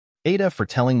AITAH for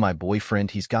telling my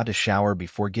boyfriend he's got to shower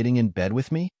before getting in bed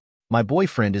with me? My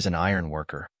boyfriend is an iron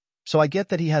worker, so I get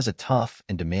that he has a tough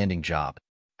and demanding job.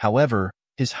 However,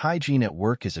 his hygiene at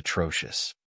work is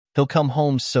atrocious. He'll come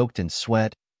home soaked in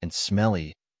sweat and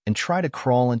smelly and try to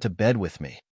crawl into bed with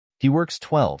me. He works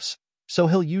 12s, so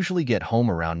he'll usually get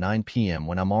home around 9 p.m.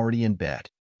 when I'm already in bed.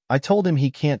 I told him he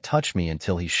can't touch me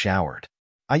until he's showered.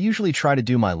 I usually try to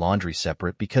do my laundry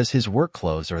separate because his work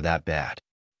clothes are that bad.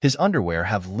 His underwear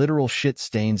have literal shit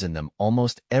stains in them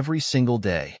almost every single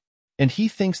day, and he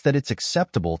thinks that it's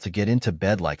acceptable to get into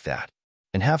bed like that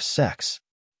and have sex.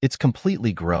 It's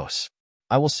completely gross.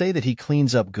 I will say that he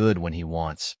cleans up good when he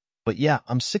wants, but yeah,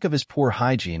 I'm sick of his poor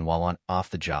hygiene while off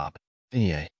the job.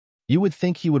 Yeah, you would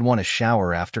think he would want to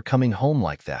shower after coming home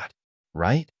like that,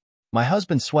 right? My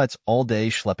husband sweats all day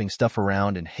schlepping stuff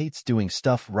around and hates doing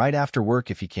stuff right after work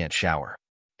if he can't shower.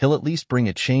 He'll at least bring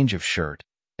a change of shirt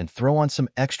and throw on some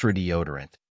extra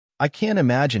deodorant. I can't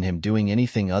imagine him doing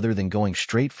anything other than going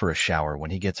straight for a shower when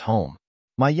he gets home.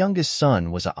 My youngest son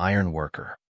was an iron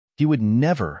worker. He would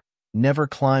never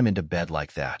climb into bed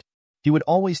like that. He would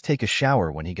always take a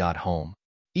shower when he got home.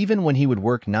 Even when he would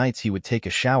work nights, he would take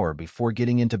a shower before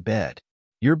getting into bed.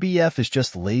 Your BF is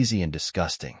just lazy and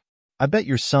disgusting. I bet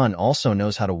your son also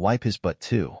knows how to wipe his butt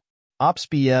too. Ops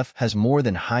BF has more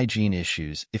than hygiene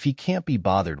issues if he can't be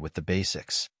bothered with the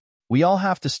basics. We all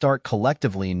have to start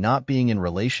collectively not being in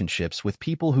relationships with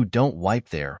people who don't wipe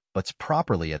their butts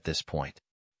properly at this point.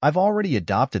 I've already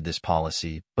adopted this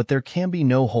policy, but there can be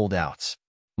no holdouts.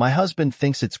 My husband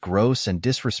thinks it's gross and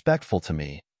disrespectful to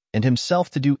me and himself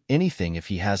to do anything if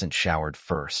he hasn't showered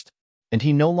first. And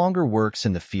he no longer works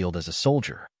in the field as a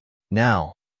soldier.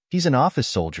 Now, he's an office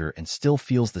soldier and still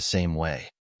feels the same way.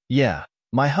 Yeah,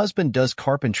 my husband does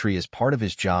carpentry as part of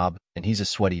his job, and he's a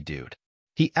sweaty dude.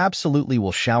 He absolutely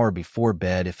will shower before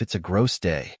bed if it's a gross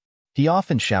day. He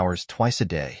often showers twice a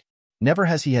day. Never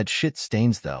has he had shit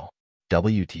stains though.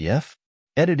 WTF?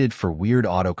 Edited for weird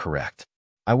autocorrect.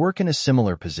 I work in a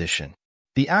similar position.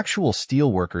 The actual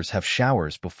steel workers have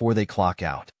showers before they clock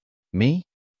out. Me?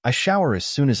 I shower as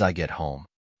soon as I get home.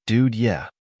 Dude, yeah.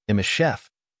 I'm a chef,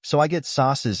 so I get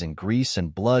sauces and grease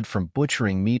and blood from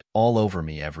butchering meat all over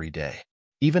me every day.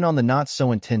 Even on the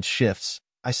not-so-intense shifts,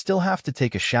 I still have to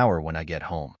take a shower when I get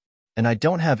home. And I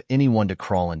don't have anyone to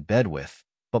crawl in bed with,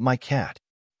 but my cat.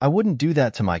 I wouldn't do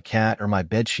that to my cat or my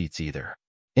bedsheets either.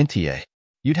 NTA.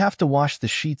 You'd have to wash the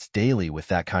sheets daily with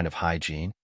that kind of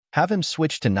hygiene. Have him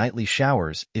switch to nightly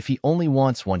showers if he only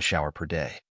wants one shower per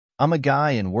day. I'm a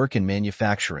guy and work in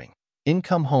manufacturing.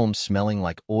 Come home smelling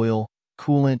like oil,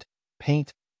 coolant,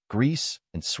 paint, grease,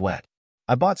 and sweat.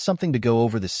 I bought something to go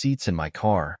over the seats in my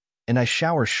car, and I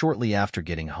shower shortly after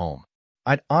getting home.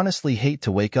 I'd honestly hate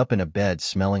to wake up in a bed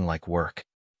smelling like work.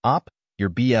 Your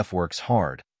BF works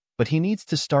hard, but he needs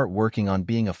to start working on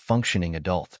being a functioning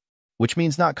adult, which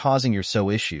means not causing your so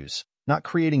issues, not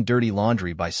creating dirty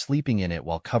laundry by sleeping in it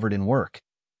while covered in work.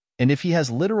 And if he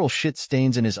has literal shit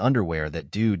stains in his underwear,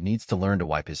 that dude needs to learn to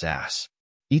wipe his ass.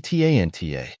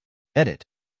 ETA. Edit.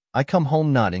 I come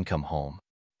home not income home.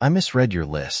 I misread your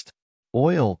list.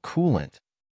 Oil, coolant.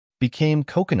 Became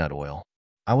coconut oil.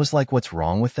 I was like, what's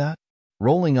wrong with that?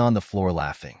 Rolling on the floor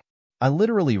laughing. I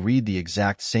literally read the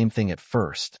exact same thing at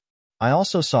first. I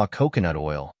also saw coconut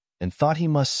oil and thought he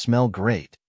must smell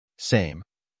great. Same.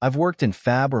 I've worked in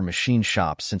fab or machine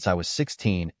shops since I was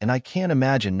 16, and I can't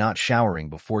imagine not showering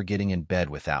before getting in bed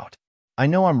without. I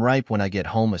know I'm ripe when I get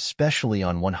home, especially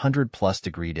on 100+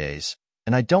 degree days,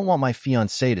 and I don't want my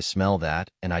fiancé to smell that,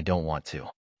 and I don't want to.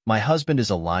 My husband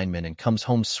is a lineman and comes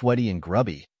home sweaty and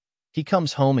grubby. He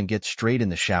comes home and gets straight in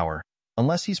the shower,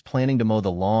 unless he's planning to mow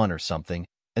the lawn or something,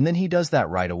 and then he does that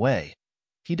right away.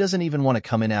 He doesn't even want to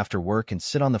come in after work and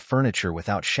sit on the furniture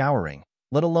without showering,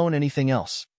 let alone anything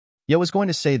else. I was going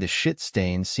to say the shit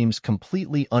stain seems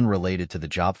completely unrelated to the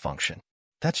job function.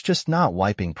 That's just not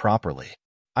wiping properly.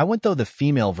 I went though the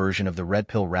female version of the red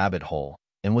pill rabbit hole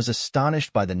and was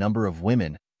astonished by the number of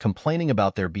women complaining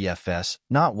about their BFS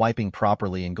not wiping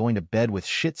properly and going to bed with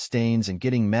shit stains and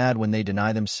getting mad when they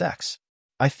deny them sex.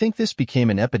 I think this became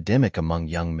an epidemic among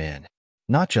young men,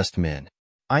 not just men.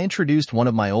 I introduced one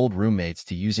of my old roommates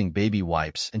to using baby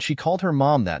wipes, and she called her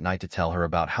mom that night to tell her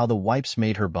about how the wipes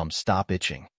made her bum stop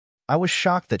itching. I was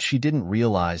shocked that she didn't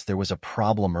realize there was a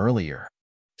problem earlier.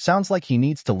 Sounds like he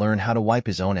needs to learn how to wipe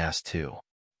his own ass too.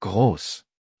 Gross.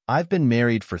 I've been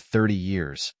married for 30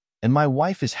 years, and my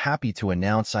wife is happy to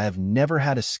announce I have never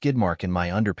had a skid mark in my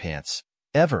underpants,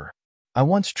 ever. I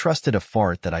once trusted a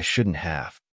fart that I shouldn't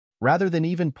have. Rather than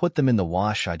even put them in the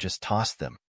wash, I just tossed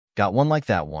them. Got one like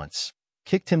that once.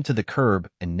 Kicked him to the curb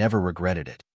and never regretted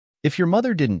it. If your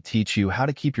mother didn't teach you how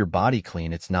to keep your body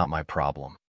clean, it's not my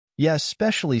problem. Yeah,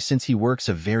 especially since he works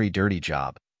a very dirty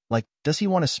job. Like, does he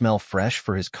want to smell fresh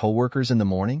for his coworkers in the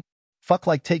morning? Fuck,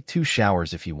 like, take 2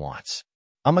 showers if he wants.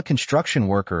 I'm a construction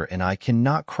worker and I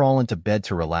cannot crawl into bed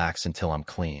to relax until I'm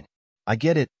clean. I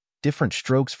get it, different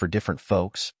strokes for different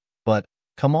folks, but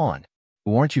come on,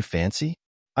 aren't you fancy?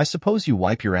 I suppose you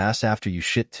wipe your ass after you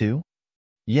shit too?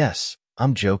 Yes,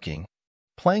 I'm joking.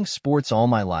 Playing sports all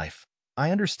my life,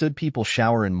 I understood people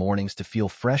shower in mornings to feel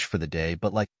fresh for the day,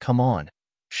 but like, come on,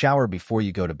 shower before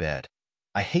you go to bed.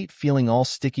 I hate feeling all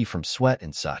sticky from sweat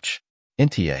and such.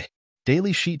 NTA.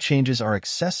 Daily sheet changes are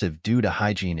excessive due to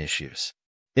hygiene issues.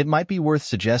 It might be worth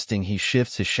suggesting he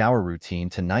shifts his shower routine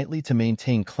to nightly to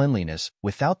maintain cleanliness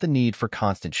without the need for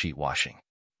constant sheet washing.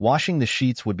 Washing the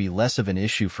sheets would be less of an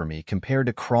issue for me compared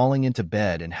to crawling into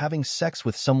bed and having sex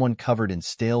with someone covered in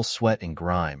stale sweat and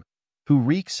grime, who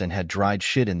reeks and had dried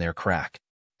shit in their crack.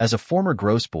 As a former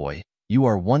gross boy, you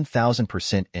are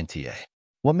 1000% NTA.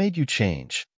 What made you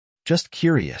change? Just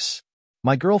curious.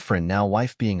 My girlfriend, now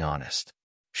wife, being honest.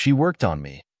 She worked on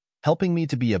me, helping me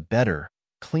to be a better,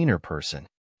 cleaner person.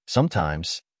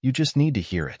 Sometimes, you just need to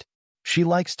hear it. She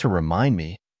likes to remind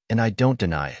me, and I don't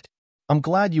deny it. I'm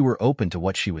glad you were open to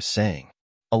what she was saying.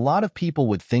 A lot of people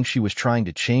would think she was trying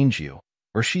to change you,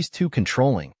 or she's too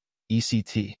controlling,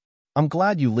 etc. I'm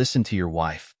glad you listened to your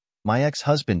wife. My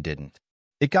ex-husband didn't.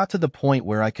 It got to the point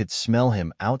where I could smell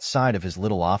him outside of his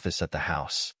little office at the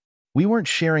house. We weren't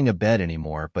sharing a bed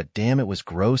anymore, but damn, it was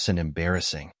gross and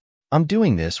embarrassing. I'm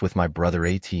doing this with my brother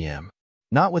ATM.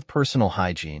 Not with personal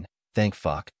hygiene, thank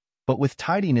fuck, but with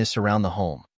tidiness around the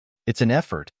home. It's an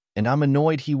effort, and I'm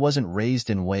annoyed he wasn't raised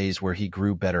in ways where he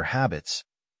grew better habits.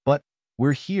 But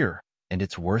we're here, and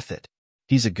it's worth it.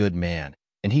 He's a good man,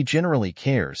 and he generally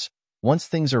cares, once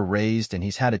things are raised and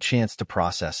he's had a chance to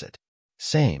process it.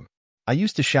 Same. I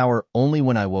used to shower only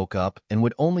when I woke up and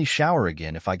would only shower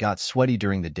again if I got sweaty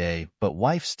during the day, but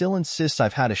wife still insists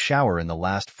I've had a shower in the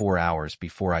last 4 hours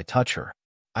before I touch her.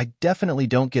 I definitely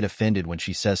don't get offended when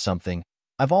she says something.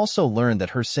 I've also learned that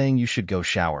her saying you should go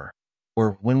shower,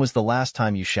 or when was the last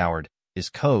time you showered, is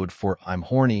code for I'm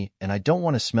horny and I don't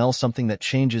want to smell something that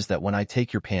changes that when I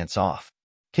take your pants off.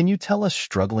 Can you tell us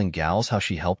struggling gals how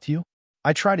she helped you?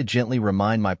 I try to gently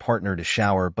remind my partner to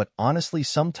shower, but honestly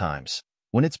sometimes,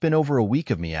 when it's been over a week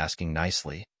of me asking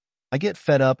nicely, I get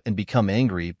fed up and become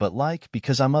angry, but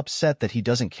because I'm upset that he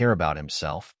doesn't care about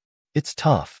himself. It's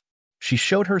tough. She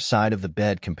showed her side of the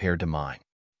bed compared to mine.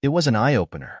 It was an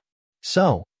eye-opener.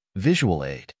 So, visual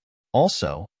aid.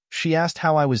 Also, she asked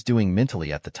how I was doing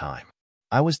mentally at the time.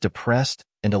 I was depressed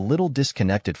and a little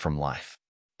disconnected from life.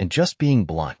 And just being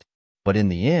blunt. But in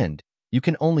the end, you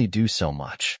can only do so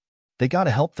much. They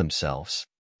gotta help themselves.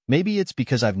 Maybe it's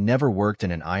because I've never worked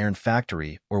in an iron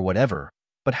factory or whatever,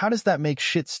 but how does that make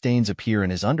shit stains appear in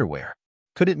his underwear?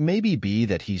 Could it maybe be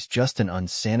that he's just an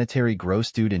unsanitary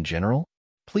gross dude in general?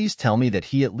 Please tell me that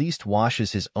he at least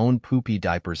washes his own poopy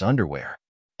diapers underwear.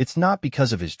 It's not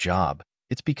because of his job,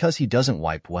 it's because he doesn't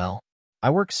wipe well.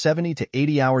 I work 70 to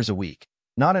 80 hours a week,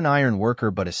 not an iron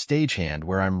worker but a stagehand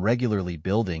where I'm regularly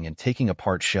building and taking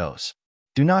apart shows.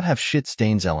 Do not have shit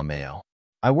stains, LMAO.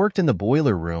 I worked in the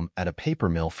boiler room at a paper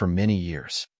mill for many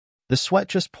years. The sweat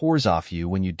just pours off you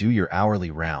when you do your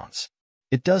hourly rounds.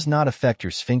 It does not affect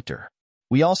your sphincter.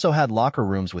 We also had locker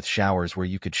rooms with showers where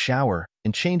you could shower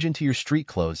and change into your street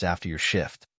clothes after your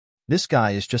shift. This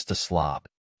guy is just a slob.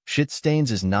 Shit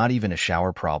stains is not even a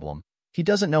shower problem. He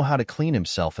doesn't know how to clean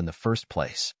himself in the first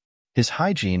place. His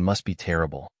hygiene must be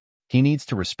terrible. He needs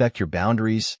to respect your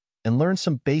boundaries and learn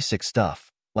some basic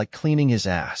stuff, like cleaning his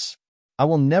ass. I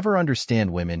will never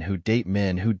understand women who date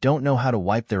men who don't know how to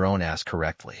wipe their own ass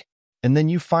correctly. And then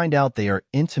you find out they are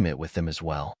intimate with them as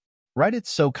well. Right? It's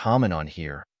so common on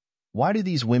here. Why do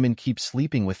these women keep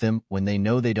sleeping with him when they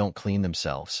know they don't clean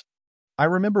themselves? I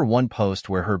remember one post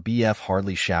where her BF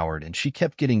hardly showered and she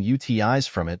kept getting UTIs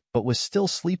from it but was still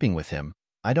sleeping with him.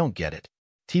 I don't get it.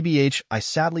 TBH, I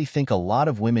sadly think a lot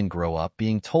of women grow up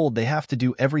being told they have to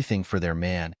do everything for their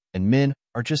man, and men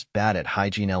are just bad at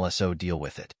hygiene. LSO, deal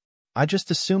with it. I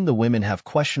just assume the women have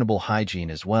questionable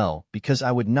hygiene as well because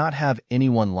I would not have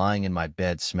anyone lying in my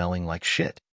bed smelling like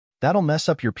shit. That'll mess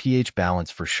up your pH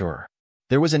balance for sure.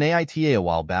 There was an AITAH a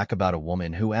while back about a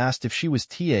woman who asked if she was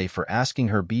TA for asking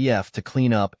her BF to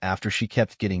clean up after she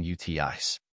kept getting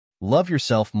UTIs. Love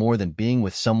yourself more than being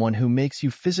with someone who makes you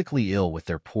physically ill with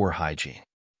their poor hygiene.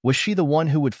 Was she the one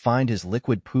who would find his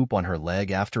liquid poop on her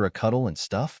leg after a cuddle and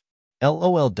stuff?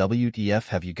 LOL, WTF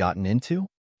have you gotten into?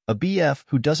 A BF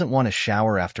who doesn't want to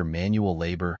shower after manual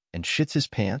labor and shits his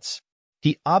pants?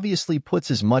 He obviously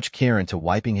puts as much care into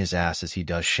wiping his ass as he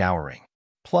does showering.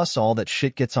 plus all that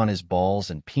shit gets on his balls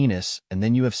and penis, and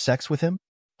then you have sex with him?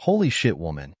 Holy shit,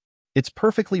 woman. It's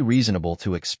perfectly reasonable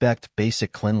to expect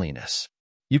basic cleanliness.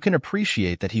 You can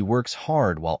appreciate that he works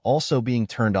hard while also being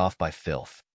turned off by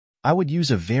filth. I would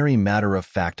use a very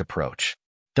matter-of-fact approach.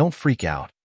 Don't freak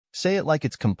out. Say it like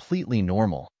it's completely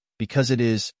normal, because it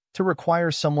is, to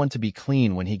require someone to be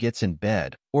clean when he gets in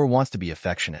bed or wants to be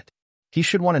affectionate. He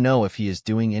should want to know if he is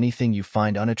doing anything you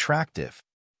find unattractive.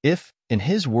 If, in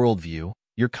his worldview,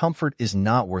 your comfort is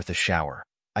not worth a shower,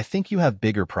 I think you have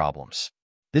bigger problems.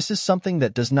 This is something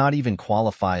that does not even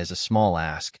qualify as a small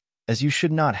ask, as you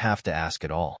should not have to ask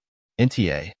at all.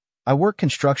 NTA. I work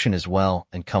construction as well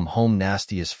and come home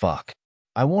nasty as fuck.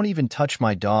 I won't even touch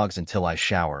my dogs until I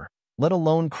shower, let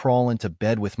alone crawl into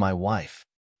bed with my wife.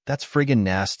 That's friggin'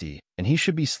 nasty, and he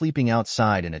should be sleeping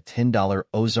outside in a $10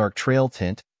 Ozark Trail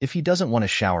tent if he doesn't want to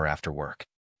shower after work.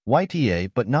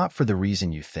 YTA, but not for the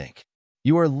reason you think.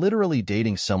 You are literally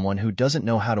dating someone who doesn't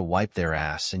know how to wipe their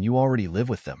ass and you already live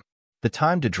with them. The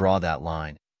time to draw that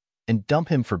line and dump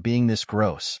him for being this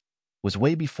gross was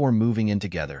way before moving in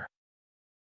together.